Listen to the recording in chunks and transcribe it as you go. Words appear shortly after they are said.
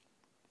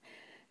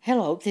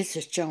Hello, this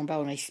is Joan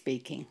Boney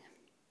speaking.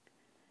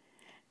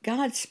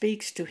 God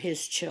speaks to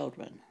His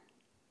children.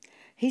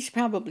 He's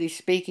probably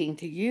speaking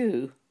to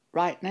you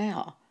right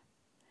now.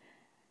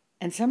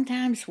 And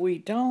sometimes we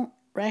don't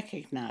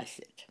recognize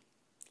it.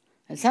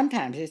 And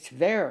sometimes it's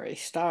very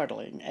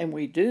startling, and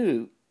we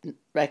do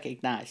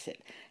recognize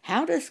it.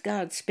 How does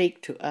God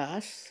speak to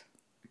us?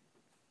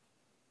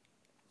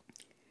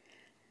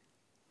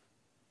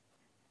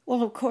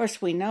 Well, of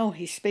course, we know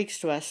He speaks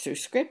to us through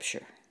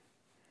Scripture.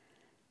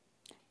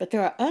 But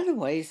there are other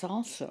ways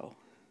also.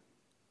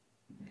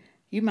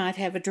 You might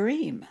have a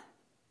dream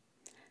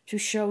to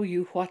show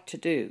you what to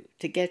do,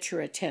 to get your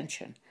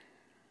attention.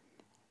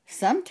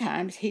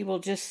 Sometimes He will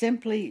just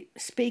simply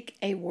speak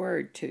a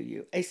word to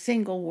you, a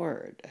single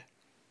word.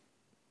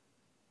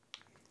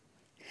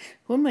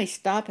 When we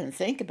stop and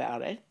think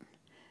about it,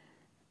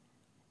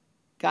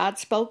 God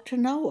spoke to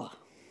Noah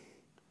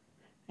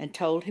and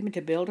told him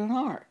to build an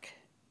ark,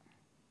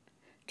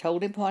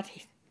 told him what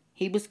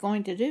he was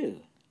going to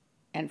do,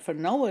 and for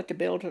Noah to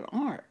build an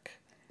ark.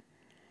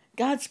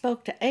 God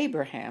spoke to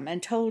Abraham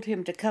and told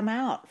him to come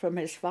out from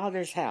his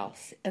father's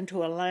house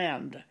into a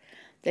land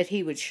that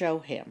He would show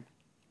him.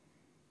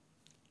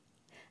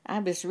 I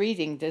was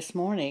reading this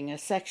morning a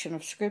section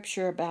of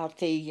Scripture about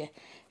the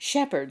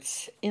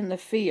shepherds in the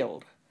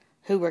field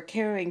who were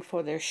caring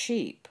for their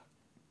sheep.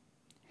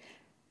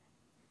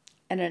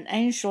 And an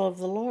angel of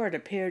the Lord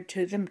appeared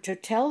to them to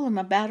tell them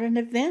about an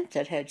event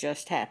that had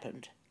just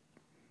happened.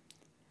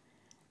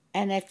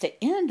 And at the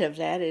end of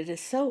that, it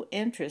is so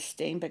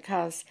interesting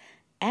because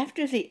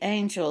after the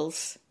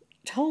angels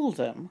told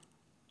them,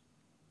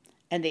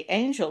 and the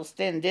angels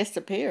then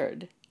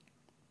disappeared,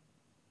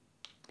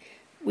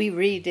 we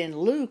read in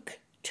Luke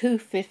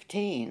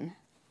 2:15,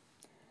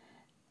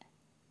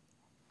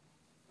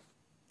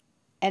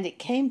 "And it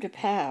came to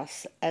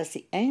pass, as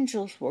the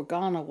angels were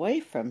gone away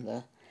from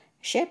the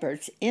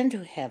shepherds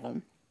into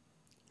heaven,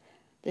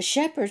 the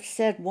shepherds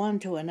said one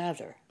to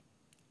another,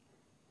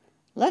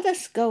 Let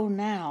us go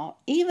now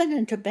even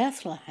into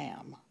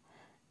Bethlehem,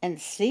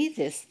 and see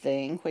this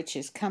thing which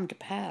is come to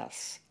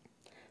pass,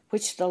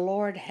 which the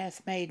Lord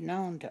hath made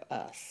known to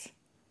us."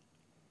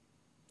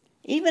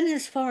 Even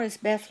as far as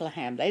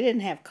Bethlehem, they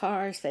didn't have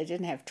cars, they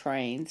didn't have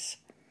trains.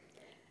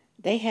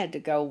 They had to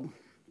go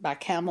by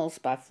camels,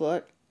 by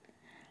foot.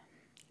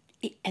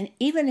 And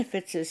even if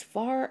it's as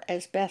far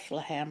as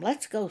Bethlehem,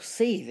 let's go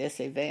see this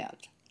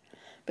event.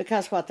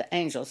 Because what the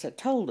angels had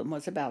told them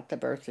was about the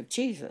birth of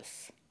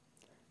Jesus.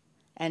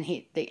 And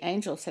the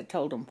angels had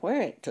told them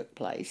where it took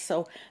place.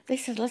 So they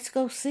said, let's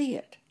go see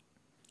it.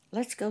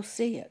 Let's go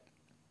see it.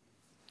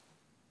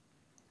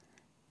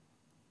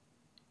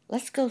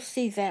 Let's go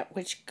see that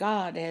which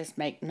God has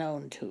made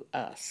known to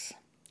us.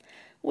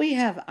 We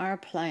have our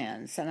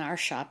plans and our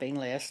shopping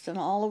list and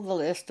all of the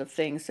list of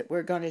things that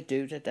we're going to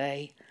do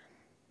today.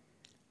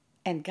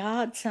 And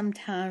God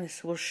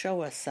sometimes will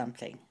show us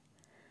something.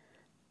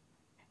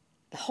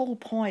 The whole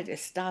point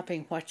is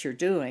stopping what you're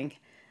doing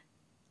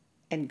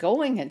and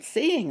going and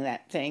seeing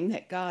that thing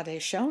that God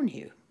has shown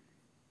you.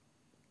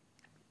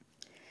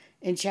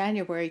 In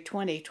January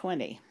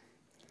 2020,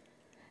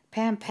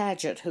 Pam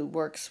Paget, who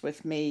works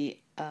with me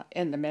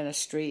in the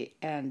ministry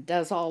and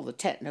does all the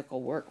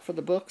technical work for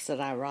the books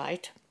that I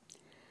write,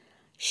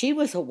 she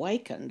was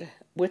awakened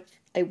with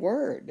a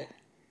word.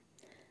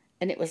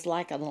 And it was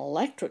like an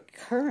electric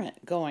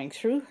current going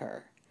through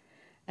her.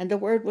 And the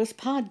word was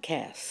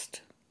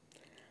podcast.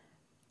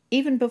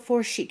 Even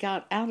before she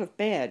got out of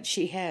bed,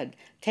 she had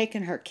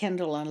taken her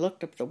Kindle and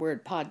looked up the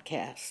word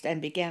podcast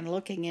and began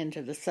looking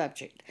into the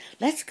subject.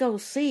 Let's go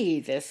see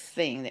this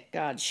thing that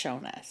God's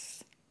shown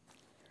us.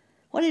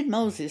 What did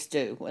Moses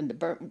do when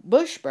the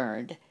bush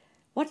burned?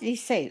 What did he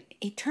say?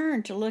 He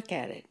turned to look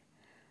at it.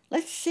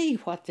 Let's see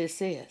what this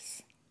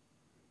is.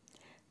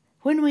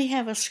 When we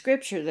have a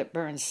scripture that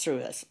burns through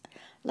us,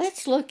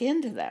 let's look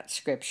into that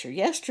scripture.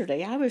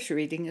 Yesterday I was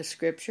reading a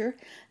scripture.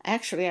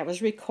 Actually, I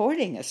was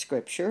recording a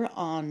scripture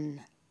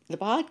on the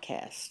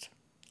podcast.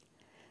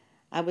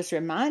 I was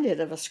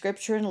reminded of a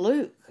scripture in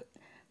Luke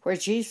where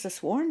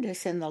Jesus warned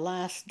us in the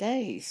last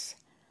days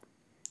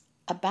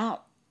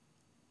about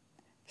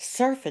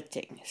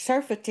surfeiting.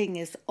 Surfeiting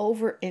is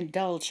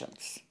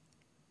overindulgence.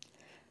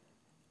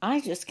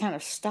 I just kind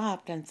of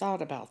stopped and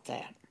thought about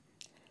that.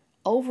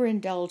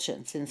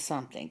 Overindulgence in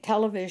something.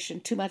 Television,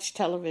 too much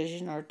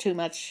television, or too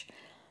much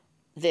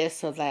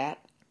this or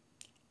that.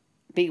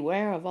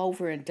 Beware of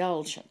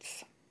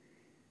overindulgence.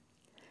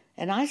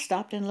 And I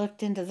stopped and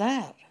looked into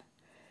that.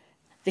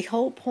 The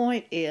whole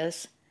point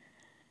is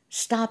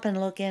stop and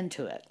look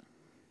into it.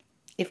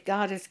 If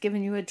God has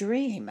given you a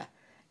dream,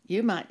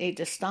 you might need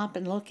to stop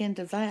and look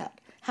into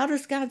that. How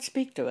does God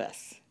speak to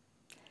us?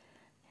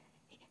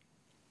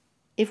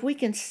 If we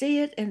can see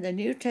it in the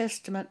New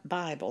Testament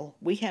Bible,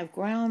 we have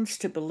grounds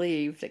to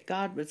believe that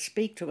God would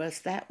speak to us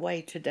that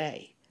way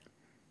today.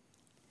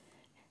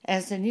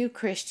 As a new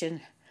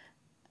Christian,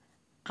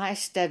 I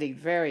studied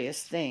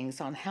various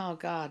things on how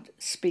God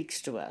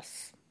speaks to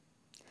us.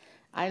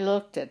 I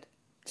looked at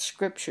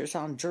scriptures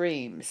on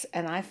dreams,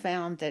 and I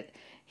found that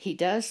He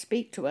does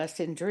speak to us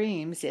in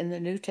dreams in the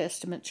New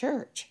Testament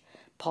church.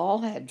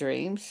 Paul had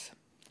dreams.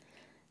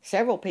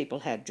 Several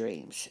people had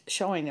dreams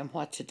showing them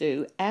what to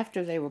do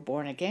after they were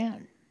born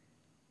again.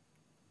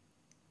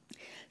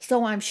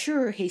 So I'm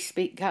sure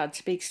God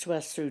speaks to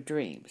us through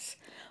dreams.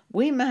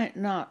 We might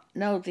not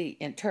know the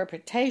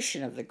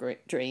interpretation of the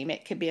dream.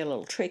 It can be a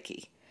little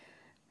tricky.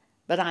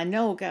 But I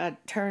know God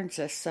turns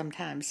us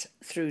sometimes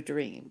through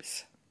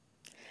dreams.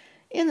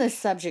 In the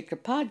subject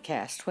of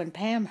podcast, when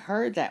Pam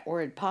heard that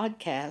word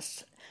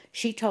podcast,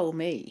 she told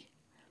me,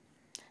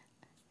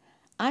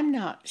 I'm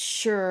not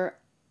sure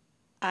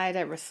I'd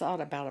ever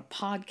thought about a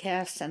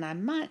podcast, and I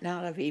might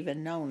not have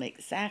even known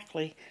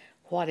exactly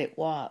what it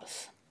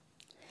was.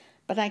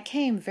 But I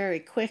came very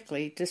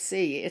quickly to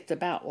see it's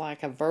about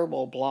like a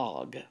verbal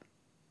blog.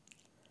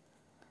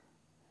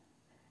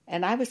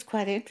 And I was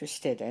quite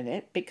interested in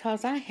it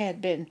because I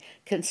had been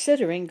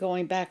considering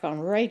going back on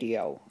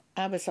radio.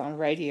 I was on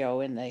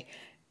radio in the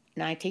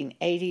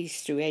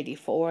 1980s through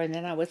 84, and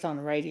then I was on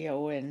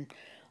radio in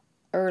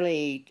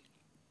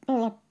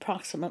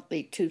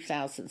approximately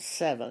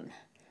 2007.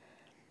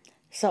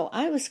 So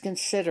I was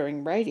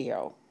considering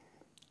radio,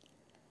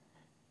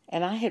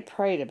 and I had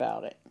prayed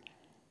about it.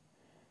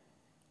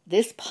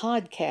 This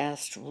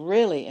podcast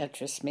really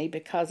interests me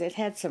because it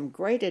had some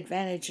great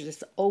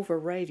advantages over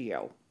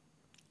radio.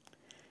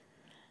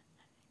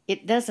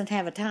 It doesn't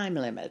have a time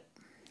limit.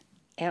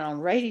 And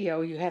on radio,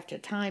 you have to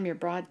time your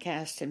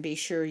broadcast and be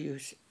sure you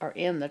are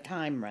in the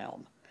time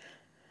realm.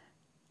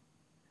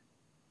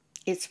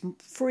 It's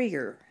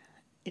freer.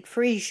 It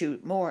frees you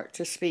more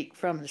to speak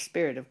from the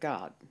Spirit of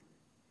God.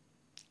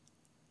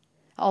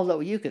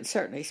 Although you can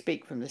certainly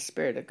speak from the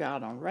Spirit of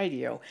God on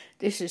radio,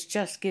 this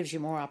just gives you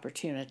more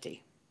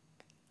opportunity.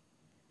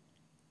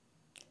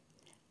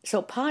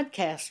 So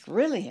podcast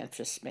really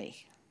interests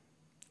me.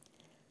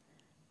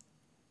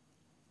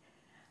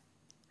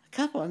 A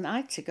couple of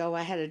nights ago,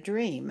 I had a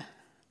dream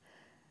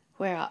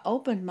where I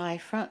opened my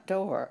front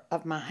door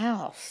of my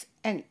house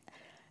and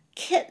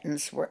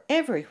kittens were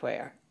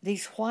everywhere.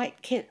 These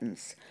white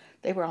kittens.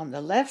 They were on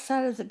the left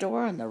side of the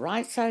door, on the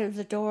right side of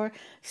the door.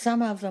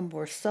 Some of them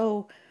were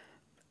so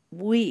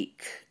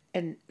weak,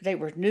 and they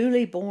were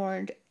newly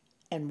born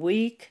and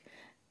weak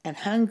and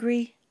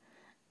hungry,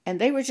 and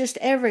they were just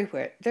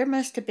everywhere. There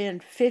must have been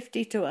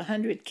 50 to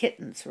 100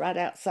 kittens right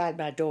outside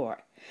my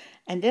door.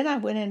 And then I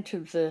went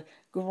into the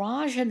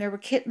garage, and there were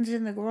kittens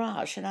in the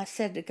garage, and I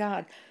said to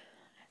God,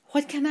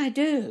 what can I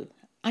do?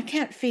 I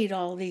can't feed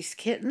all these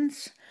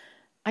kittens.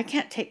 I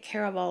can't take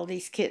care of all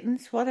these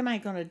kittens. What am I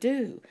going to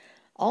do?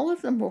 All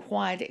of them were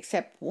white,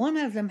 except one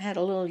of them had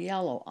a little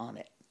yellow on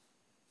it.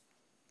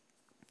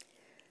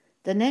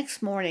 The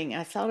next morning,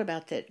 I thought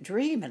about that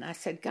dream, and I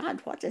said,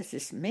 God, what does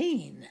this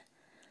mean?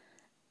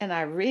 And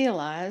I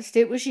realized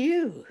it was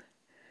you.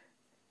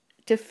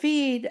 To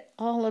feed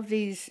all of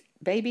these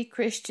baby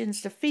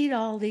Christians, to feed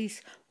all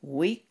these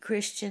weak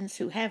Christians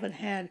who haven't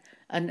had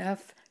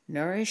enough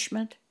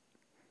nourishment,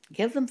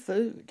 give them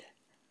food.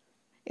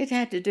 It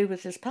had to do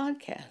with this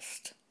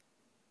podcast.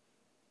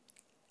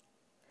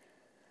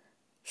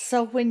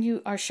 So when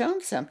you are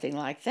shown something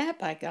like that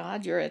by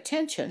God, your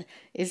attention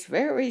is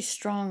very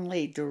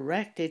strongly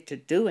directed to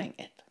doing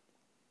it.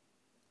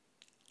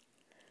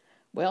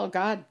 Well,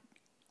 God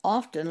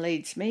often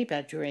leads me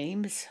by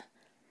dreams.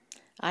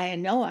 I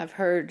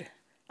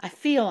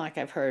feel like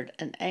I've heard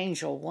an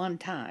angel one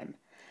time.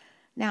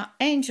 Now,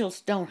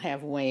 angels don't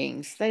have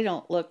wings. They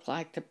don't look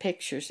like the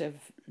pictures of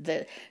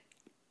they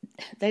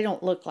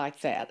don't look like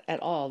that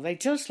at all. They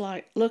just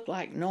look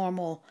like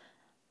normal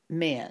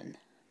men.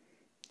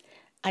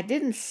 I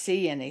didn't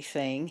see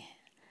anything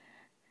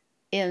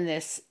in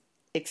this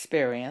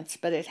experience,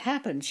 but it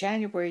happened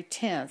January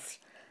 10th,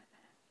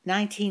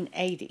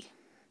 1980.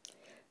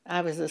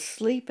 I was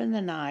asleep in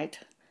the night,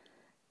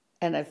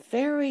 and a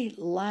very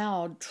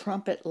loud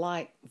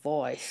trumpet-like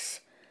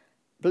voice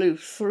blew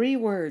 3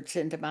 words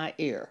into my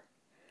ear.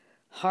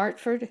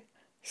 Hartford,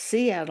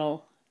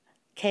 Seattle,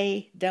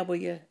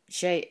 KWJS.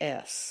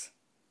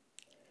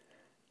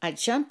 I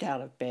jumped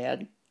out of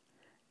bed.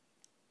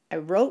 I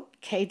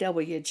wrote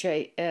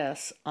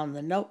KWJS on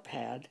the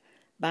notepad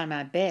by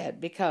my bed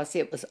because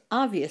it was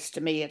obvious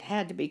to me it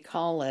had to be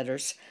call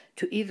letters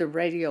to either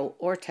radio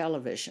or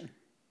television.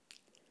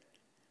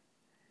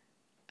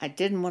 I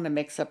didn't want to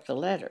mix up the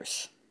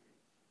letters.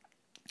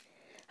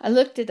 I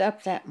looked it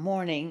up that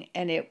morning,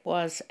 and it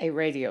was a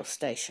radio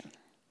station.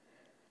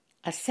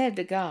 I said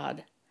to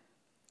God,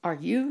 are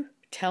you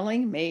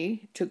telling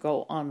me to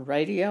go on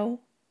radio?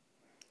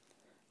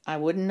 I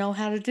wouldn't know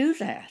how to do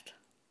that.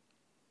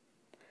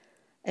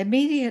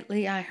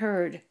 Immediately I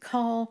heard,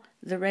 call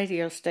the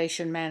radio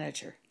station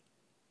manager.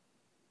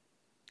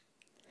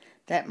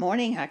 That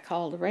morning I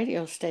called the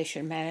radio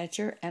station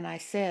manager and I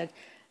said,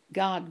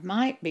 God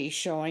might be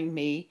showing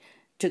me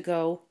to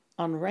go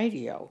on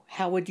radio.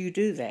 How would you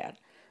do that?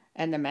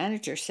 And the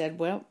manager said,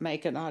 well,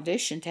 make an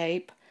audition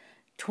tape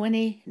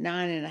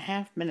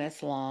 29.5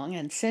 minutes long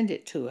and send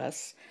it to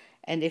us.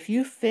 And if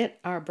you fit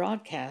our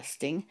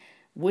broadcasting,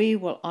 we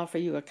will offer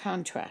you a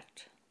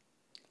contract.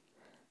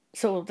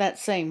 So that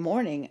same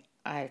morning,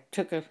 I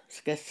took a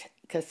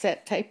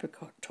cassette tape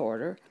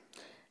recorder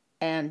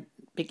and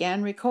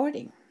began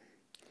recording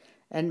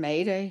and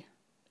made a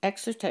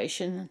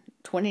exhortation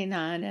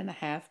 29 and a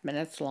half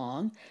minutes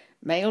long,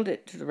 mailed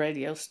it to the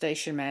radio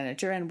station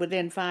manager, and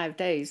within 5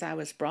 days I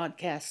was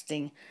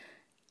broadcasting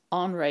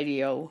on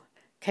radio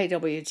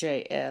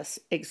KWJS,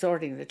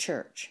 exhorting the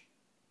church.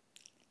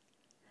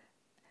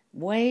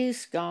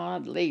 Ways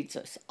God leads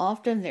us.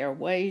 Often there are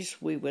ways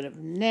we would have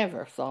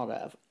never thought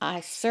of.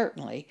 I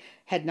certainly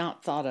had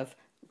not thought of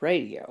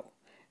radio.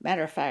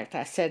 Matter of fact,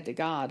 I said to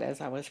God as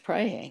I was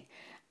praying,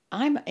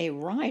 I'm a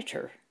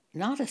writer,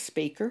 not a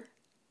speaker.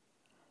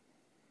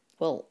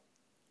 Well,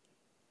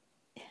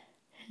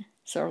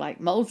 sort of like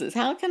Moses,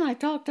 how can I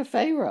talk to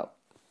Pharaoh?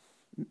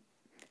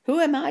 Who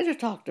am I to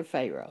talk to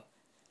Pharaoh?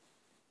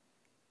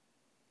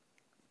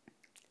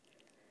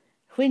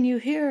 When you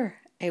hear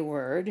a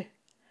word,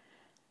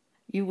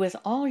 you with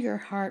all your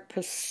heart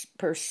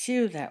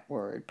pursue that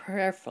word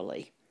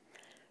prayerfully,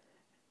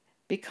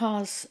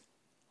 because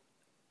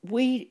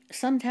we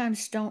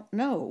sometimes don't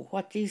know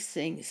what these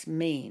things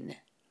mean.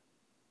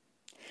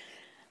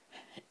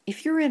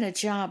 If you're in a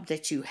job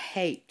that you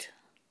hate,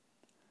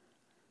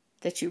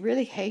 that you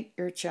really hate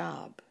your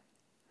job,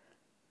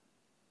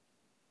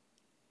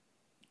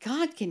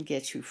 God can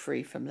get you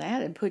free from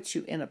that and put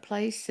you in a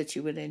place that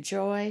you would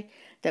enjoy,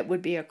 that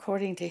would be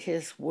according to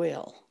His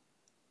will.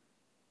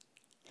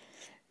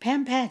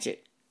 Pam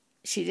Paget,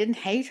 she didn't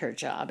hate her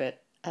job,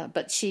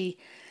 but she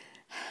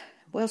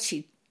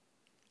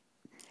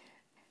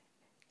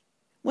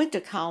went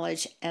to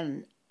college,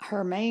 and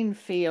her main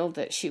field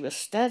that she was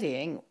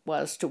studying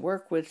was to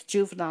work with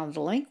juvenile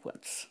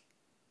delinquents.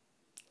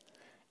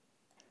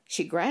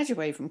 She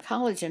graduated from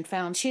college and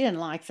found she didn't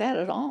like that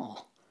at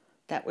all.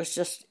 That was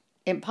just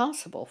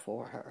impossible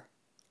for her.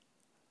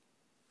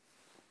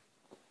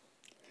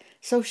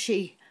 So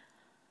she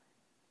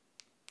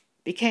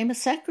became a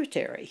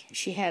secretary.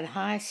 She had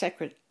high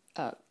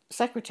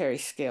secretary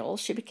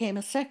skills. She became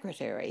a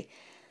secretary.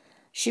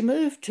 She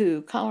moved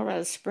to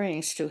Colorado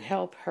Springs to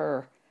help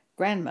her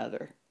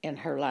grandmother in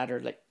her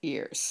latter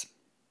years.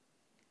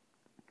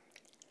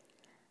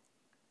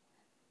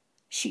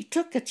 She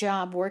took a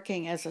job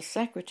working as a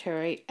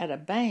secretary at a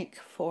bank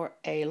for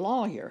a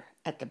lawyer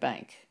at the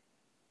bank.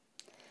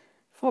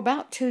 For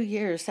about 2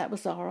 years, that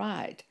was all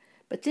right.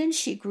 But then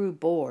she grew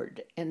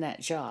bored in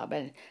that job,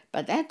 and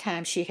by that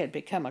time she had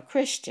become a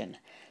Christian.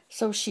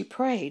 So she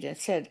prayed and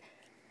said,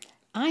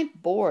 I'm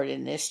bored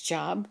in this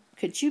job.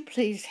 Could you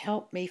please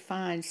help me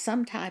find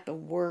some type of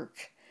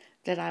work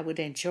that I would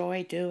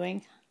enjoy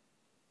doing?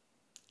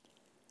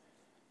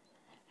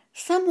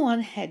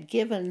 Someone had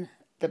given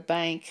the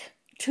bank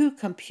 2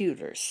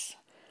 computers.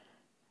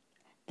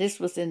 This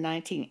was in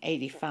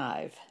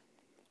 1985.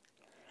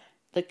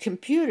 The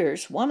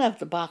computers, one of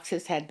the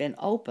boxes had been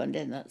opened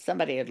and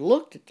somebody had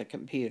looked at the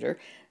computer,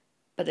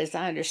 but as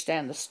I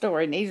understand the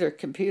story, neither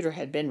computer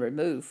had been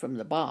removed from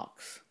the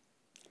box.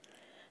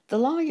 The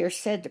lawyer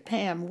said to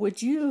Pam,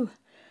 would you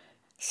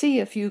see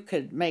if you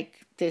could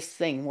make this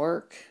thing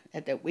work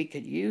and that we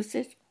could use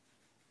it?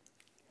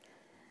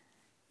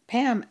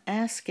 Pam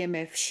asked him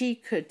if she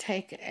could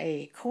take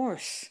a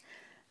course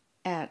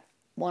at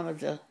one of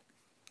the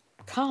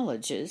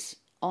colleges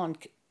on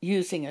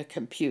using a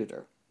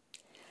computer.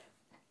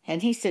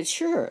 And he said,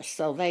 sure.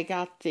 So they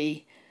got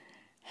the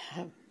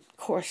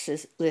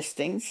courses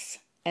listings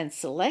and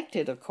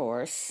selected a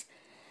course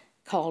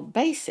called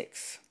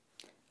Basics,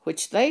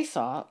 which they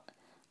thought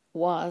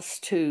was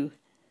to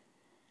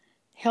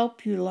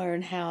help you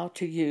learn how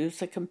to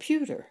use a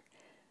computer.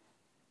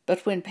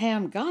 But when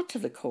Pam got to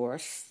the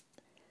course,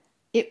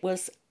 it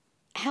was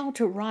how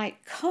to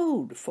write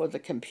code for the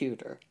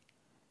computer,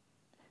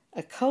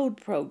 a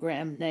code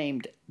program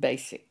named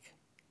BASIC.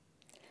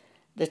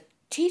 The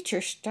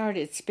teacher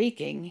started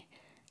speaking,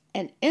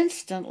 and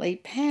instantly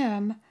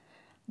Pam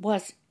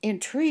was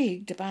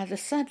intrigued by the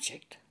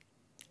subject.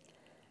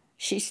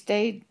 She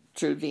stayed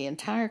through the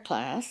entire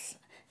class,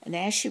 and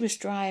as she was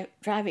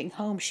driving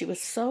home, she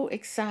was so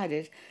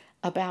excited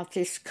about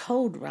this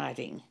code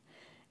writing.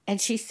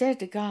 And she said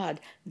to God,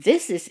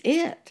 this is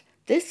it.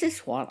 This is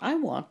what I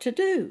want to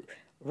do,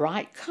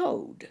 write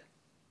code.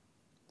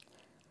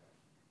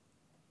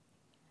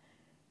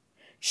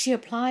 She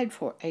applied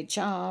for a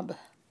job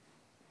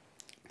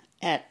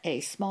at a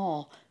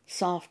small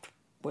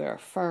software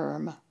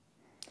firm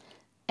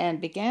and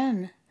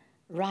began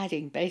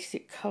writing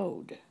basic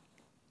code.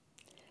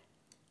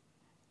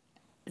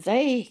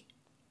 They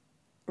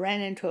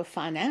ran into a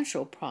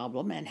financial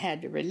problem and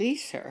had to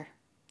release her.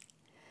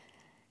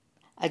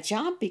 A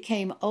job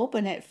became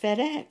open at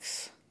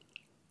FedEx.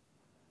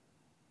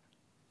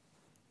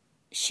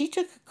 She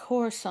took a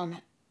course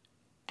on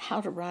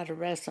how to write a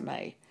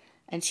resume,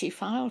 and she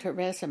filed her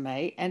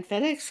resume, and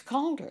FedEx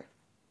called her,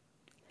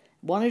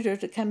 wanted her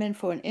to come in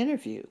for an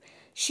interview.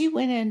 She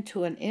went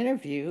into an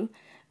interview,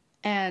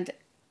 and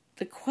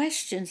the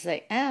questions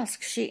they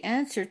asked, she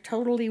answered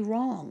totally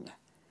wrong.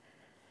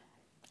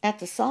 At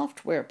the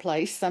software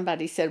place,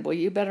 somebody said, well,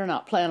 you better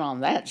not plan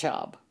on that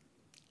job.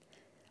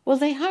 Well,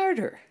 they hired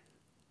her.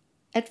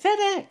 at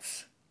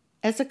FedEx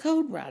as a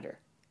code writer.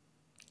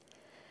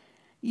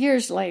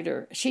 Years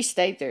later, she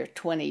stayed there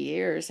 20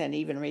 years and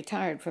even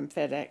retired from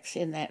FedEx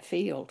in that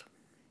field.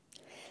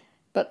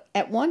 But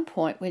at one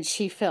point, when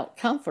she felt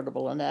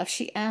comfortable enough,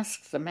 she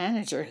asked the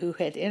manager who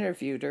had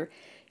interviewed her,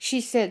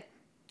 she said,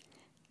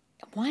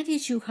 "Why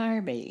did you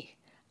hire me?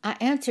 I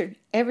answered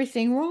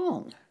everything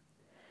wrong."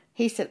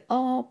 He said,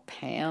 "Oh,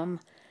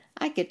 Pam,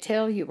 I could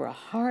tell you were a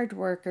hard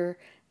worker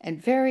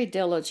and very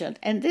diligent,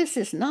 and this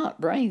is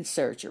not brain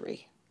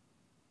surgery."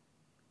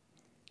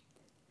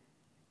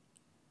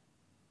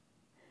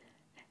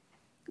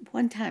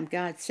 One time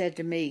God said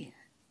to me,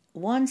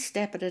 one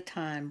step at a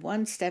time,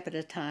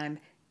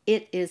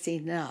 it is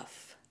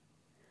enough.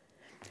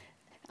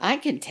 I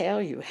can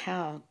tell you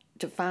how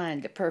to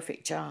find the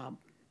perfect job.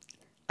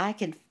 I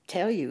can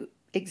tell you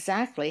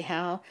exactly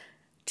how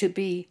to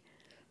be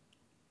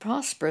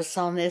prosperous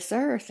on this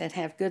earth and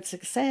have good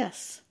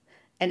success.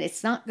 And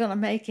it's not going to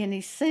make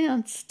any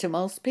sense to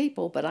most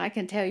people, but I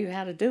can tell you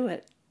how to do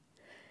it.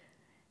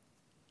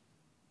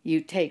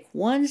 You take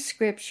one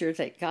scripture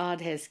that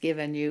God has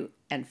given you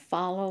and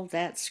follow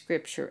that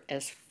scripture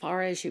as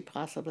far as you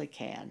possibly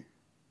can.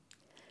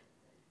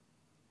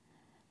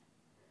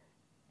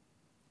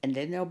 And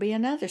then there'll be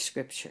another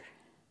scripture,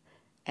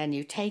 and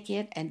you take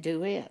it and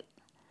do it.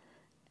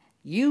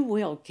 You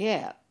will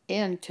get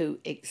into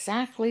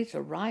exactly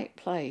the right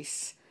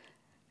place,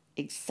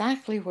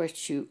 exactly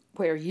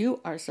where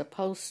you are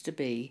supposed to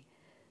be.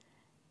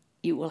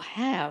 You will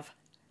have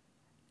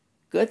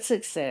good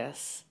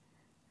success,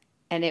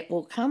 and it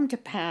will come to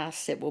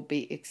pass. It will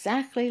be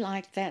exactly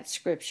like that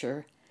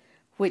scripture,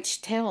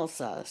 which tells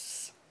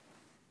us,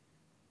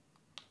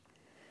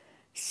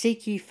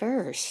 "Seek ye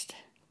first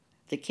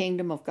the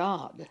kingdom of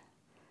God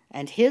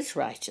and his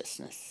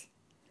righteousness,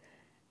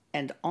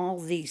 and all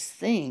these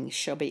things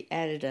shall be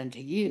added unto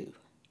you."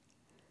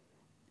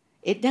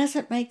 It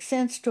doesn't make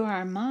sense to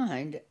our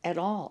mind at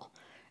all.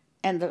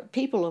 And the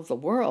people of the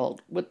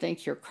world would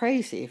think you're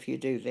crazy if you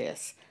do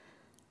this.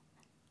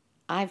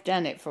 I've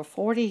done it for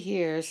 40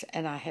 years,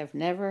 and I have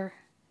never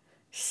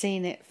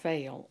seen it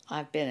fail.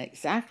 I've been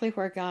exactly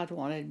where God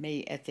wanted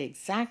me at the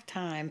exact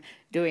time,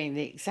 doing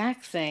the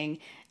exact thing,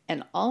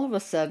 and all of a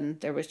sudden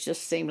there was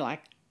just seemed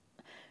like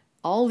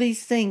all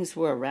these things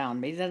were around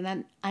me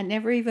that I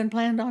never even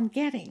planned on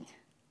getting.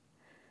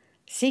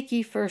 Seek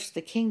ye first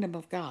the kingdom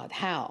of God.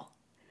 How?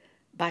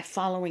 By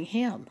following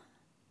him.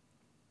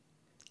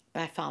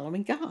 By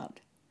following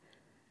God.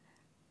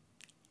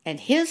 And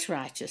his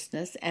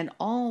righteousness, and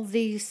all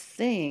these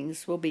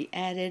things will be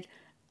added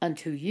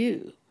unto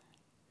you.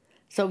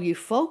 So you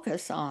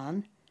focus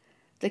on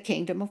the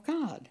kingdom of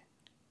God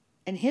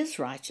and his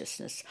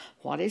righteousness,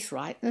 what is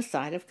right in the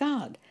sight of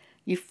God.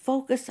 You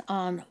focus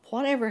on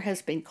whatever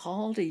has been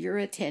called to your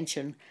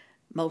attention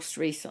most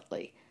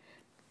recently.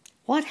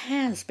 What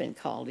has been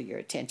called to your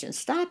attention?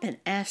 Stop and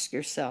ask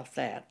yourself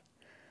that.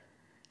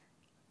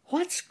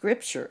 What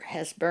scripture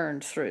has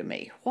burned through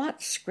me?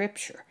 What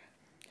scripture?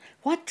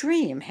 What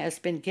dream has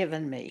been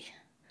given me?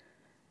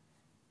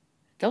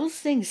 Those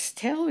things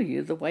tell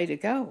you the way to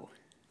go.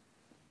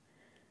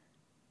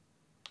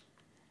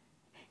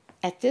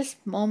 At this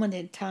moment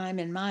in time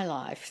in my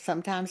life,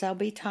 sometimes I'll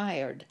be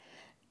tired,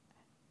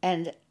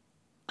 and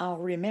I'll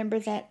remember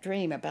that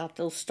dream about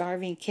those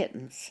starving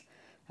kittens.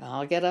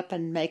 I'll get up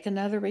and make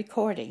another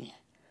recording.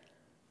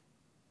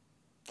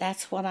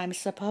 That's what I'm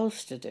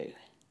supposed to do.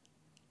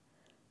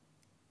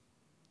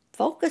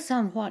 Focus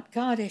on what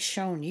God has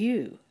shown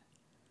you.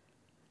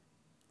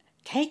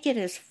 Take it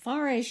as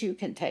far as you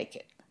can take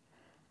it.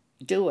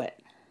 Do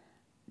it.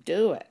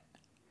 Do it.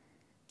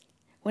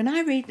 When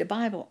I read the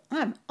Bible,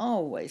 I'm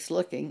always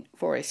looking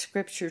for a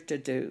scripture to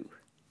do.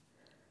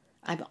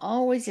 I'm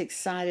always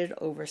excited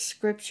over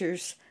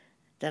scriptures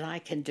that I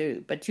can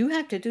do. But you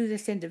have to do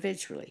this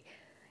individually.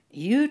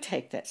 You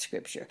take that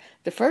scripture.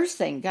 The first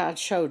thing God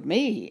showed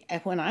me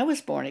when I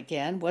was born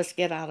again was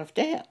get out of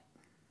debt.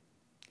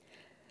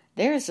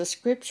 There is a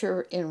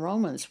scripture in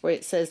Romans where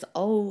it says,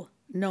 "Owe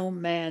no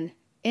man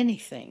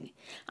anything."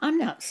 I'm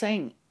not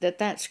saying that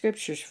that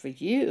scripture's for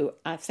you.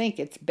 I think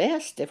it's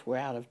best if we're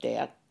out of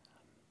debt.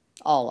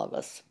 All of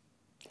us.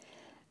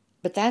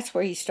 But that's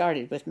where he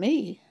started with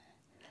me.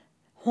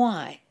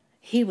 Why?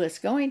 He was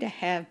going to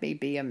have me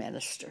be a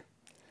minister.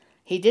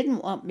 He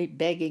didn't want me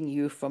begging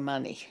you for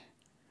money.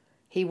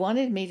 He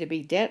wanted me to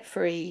be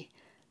debt-free,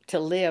 to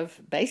live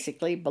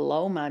basically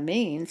below my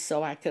means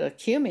so I could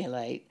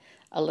accumulate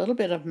a little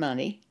bit of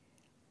money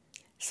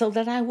so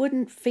that I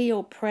wouldn't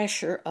feel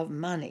pressure of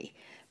money.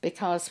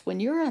 Because when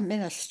you're a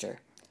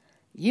minister,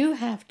 you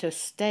have to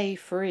stay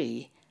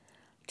free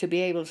to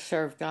be able to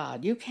serve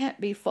God. You can't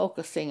be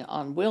focusing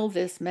on, will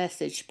this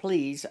message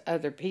please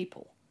other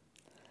people?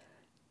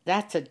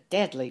 That's a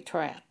deadly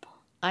trap.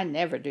 I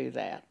never do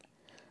that.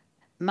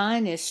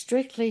 Mine is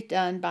strictly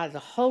done by the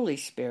Holy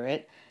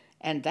Spirit,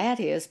 and that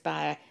is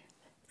by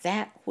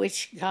that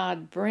which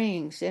God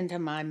brings into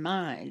my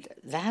mind.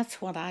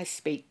 That's what I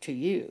speak to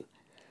you.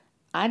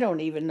 I don't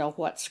even know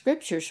what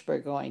scriptures we're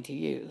going to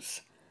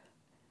use.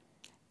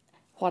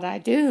 What I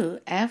do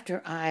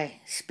after I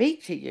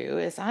speak to you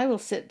is I will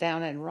sit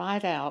down and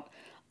write out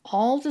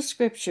all the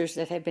scriptures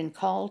that have been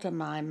called to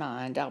my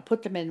mind. I'll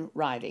put them in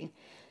writing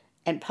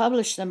and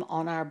publish them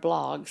on our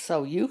blog,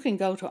 so you can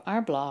go to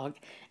our blog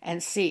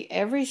and see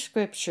every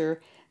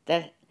scripture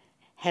that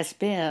has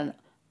been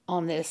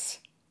on this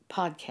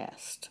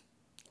podcast.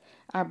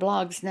 Our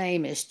blog's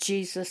name is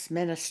Jesus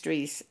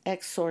Ministries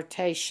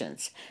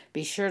Exhortations.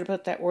 Be sure to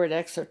put that word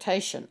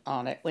exhortation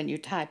on it when you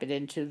type it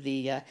into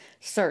the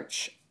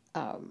search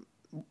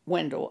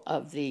window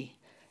of the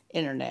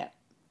internet.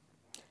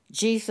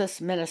 Jesus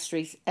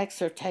Ministries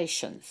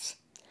Exhortations.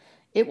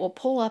 It will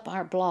pull up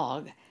our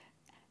blog,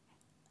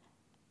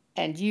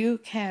 and you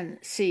can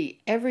see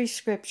every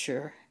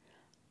scripture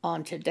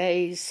on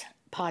today's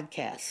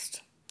podcast.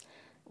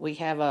 We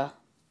have a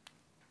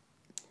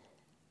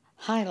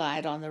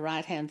highlight on the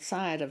right-hand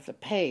side of the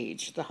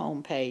page, the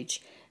home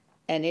page,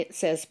 and it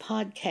says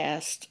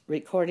podcast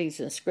recordings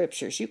and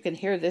scriptures. You can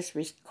hear this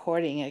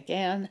recording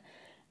again,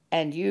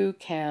 and you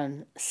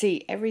can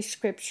see every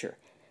scripture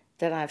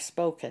that I've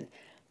spoken.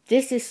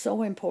 This is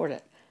so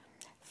important.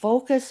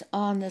 Focus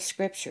on the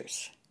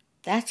scriptures.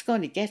 That's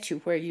going to get you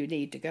where you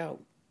need to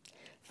go.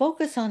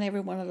 Focus on every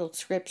one of those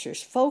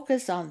scriptures.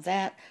 Focus on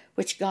that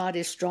which God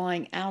is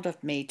drawing out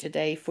of me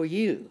today for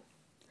you.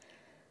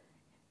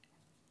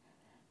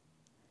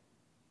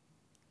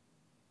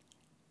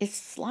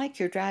 It's like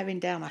you're driving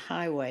down a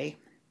highway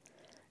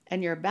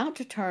and you're about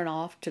to turn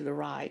off to the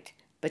right,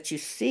 but you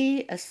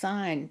see a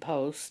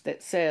signpost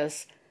that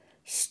says,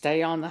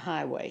 "Stay on the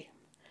highway."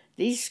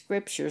 These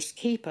scriptures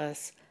keep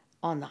us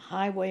on the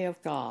highway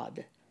of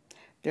God.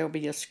 There'll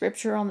be a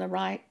scripture on the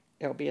right,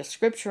 there'll be a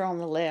scripture on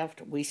the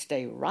left. We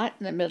stay right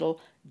in the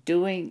middle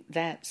doing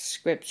that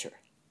scripture.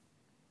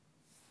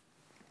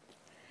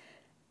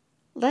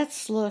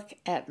 Let's look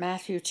at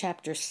Matthew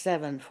chapter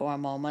 7 for a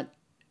moment.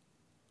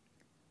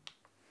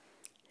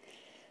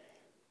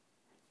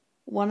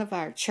 One of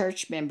our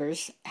church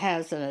members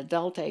has an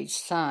adult-age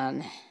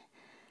son.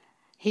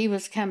 He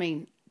was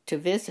coming to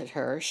visit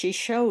her. She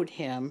showed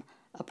him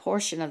a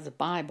portion of the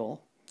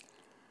Bible.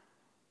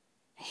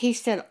 He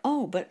said,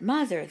 "Oh, but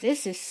Mother,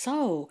 this is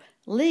so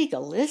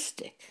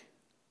legalistic."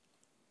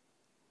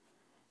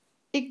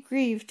 It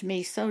grieved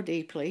me so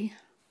deeply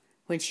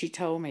when she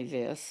told me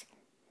this.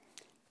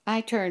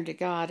 I turned to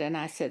God and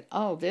I said,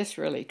 "Oh, this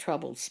really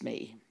troubles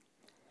me."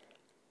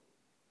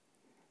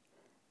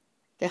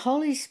 The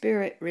Holy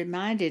Spirit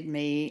reminded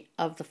me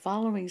of the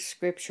following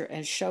scripture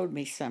and showed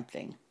me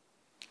something.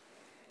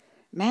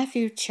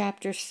 Matthew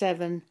chapter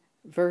 7,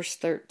 verse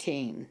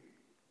 13.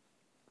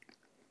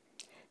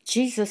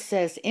 Jesus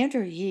says,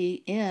 "Enter ye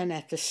in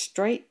at the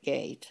strait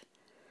gate,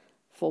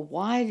 for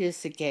wide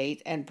is the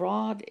gate, and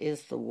broad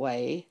is the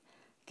way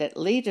that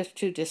leadeth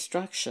to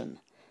destruction,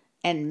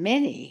 and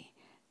many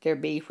there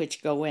be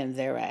which go in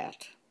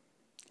thereat.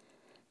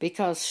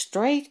 Because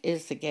strait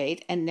is the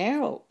gate, and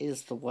narrow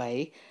is the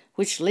way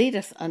which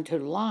leadeth unto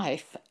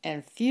life,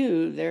 and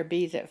few there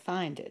be that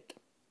find it."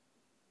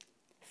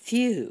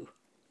 Few.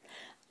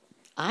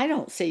 I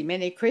don't see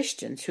many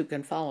Christians who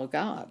can follow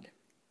God.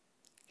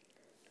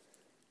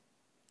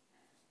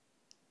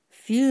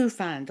 Few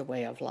find the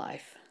way of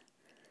life.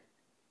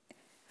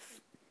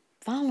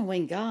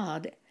 Following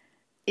God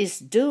is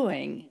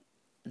doing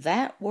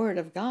that word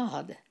of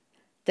God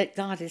that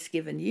God has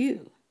given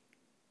you.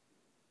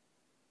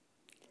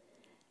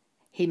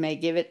 He may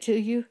give it to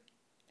you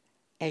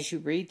as you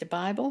read the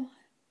Bible.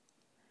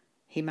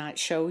 He might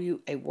show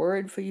you a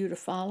word for you to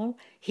follow.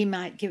 He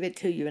might give it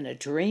to you in a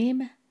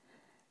dream.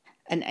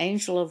 An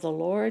angel of the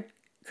Lord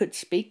could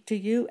speak to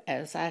you,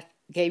 as I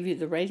gave you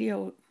the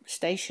radio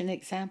station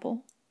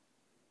example.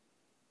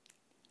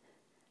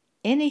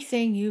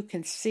 Anything you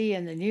can see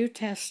in the New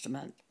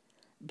Testament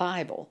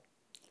Bible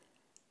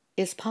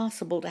is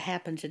possible to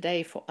happen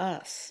today for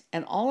us.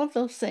 And all of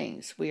those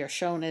things we are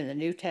shown in the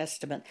New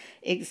Testament,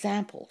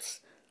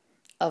 examples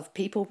of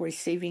people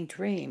receiving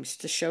dreams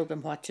to show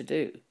them what to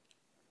do.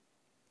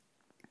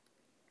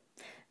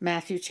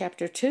 Matthew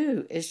chapter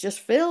 2 is just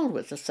filled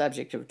with the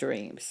subject of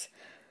dreams.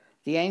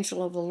 The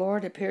angel of the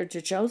Lord appeared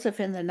to Joseph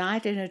in the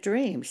night in a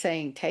dream,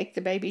 saying, "Take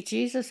the baby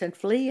Jesus and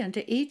flee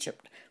into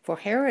Egypt, for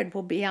Herod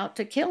will be out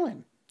to kill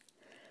him."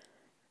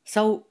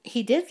 So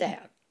he did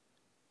that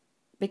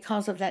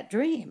because of that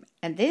dream.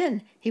 And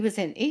then he was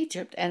in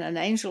Egypt, and an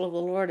angel of the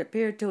Lord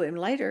appeared to him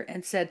later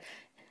and said,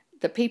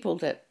 "The people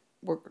that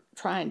were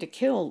trying to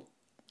kill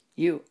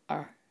you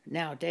are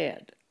now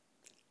dead.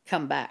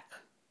 Come back."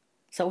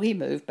 So he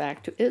moved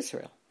back to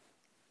Israel.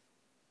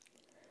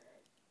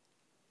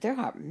 There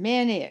are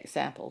many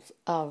examples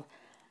of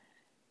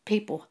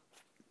people,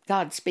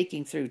 God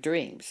speaking through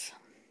dreams.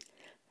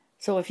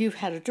 So if you've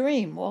had a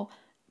dream, well,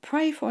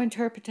 pray for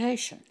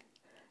interpretation.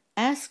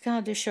 Ask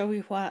God to show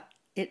you what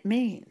it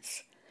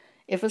means.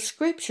 If a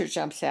scripture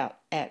jumps out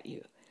at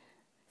you,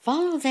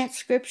 follow that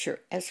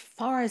scripture as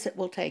far as it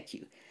will take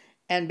you.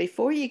 And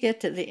before you get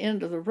to the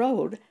end of the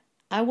road,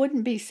 I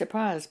wouldn't be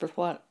surprised with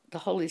what the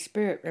Holy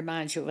Spirit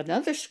reminds you of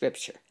another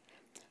scripture.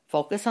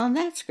 Focus on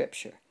that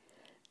scripture.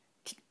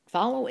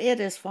 Follow it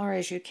as far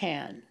as you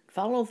can.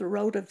 Follow the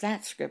road of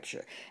that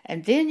scripture.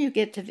 And then you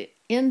get to the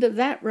end of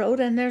that road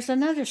and there's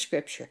another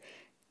scripture.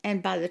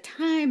 And by the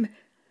time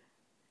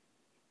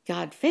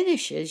God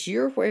finishes,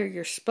 you're where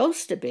you're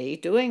supposed to be,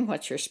 doing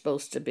what you're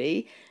supposed to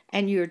be,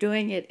 and you're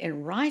doing it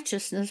in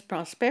righteousness,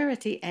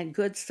 prosperity, and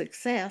good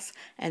success.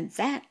 And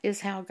that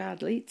is how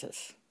God leads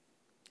us.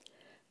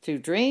 Through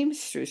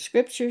dreams, through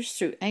scriptures,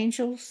 through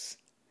angels,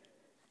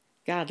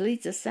 God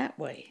leads us that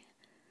way.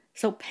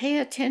 So pay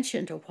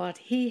attention to what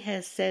He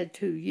has said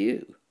to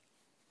you.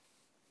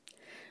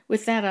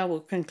 With that, I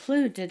will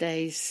conclude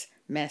today's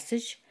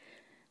message,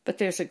 but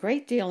there's a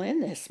great deal in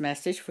this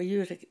message for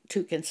you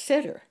to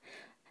consider.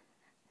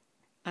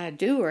 I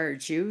do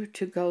urge you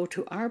to go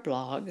to our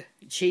blog,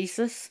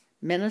 Jesus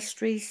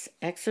Ministries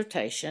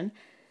Exhortation,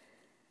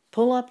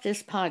 pull up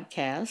this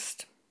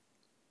podcast,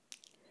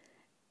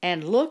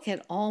 and look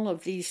at all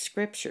of these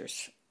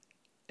scriptures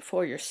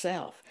for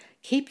yourself.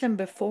 Keep them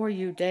before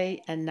you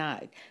day and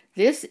night.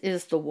 This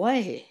is the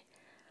way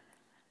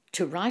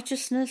to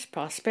righteousness,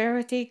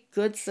 prosperity,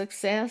 good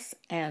success,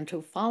 and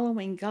to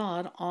following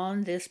God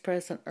on this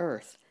present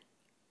earth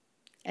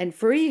and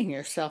freeing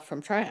yourself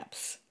from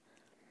traps.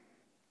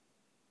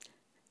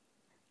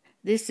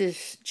 This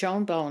is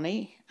Joan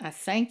Boney. I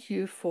thank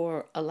you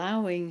for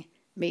allowing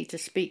me to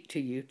speak to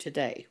you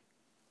today.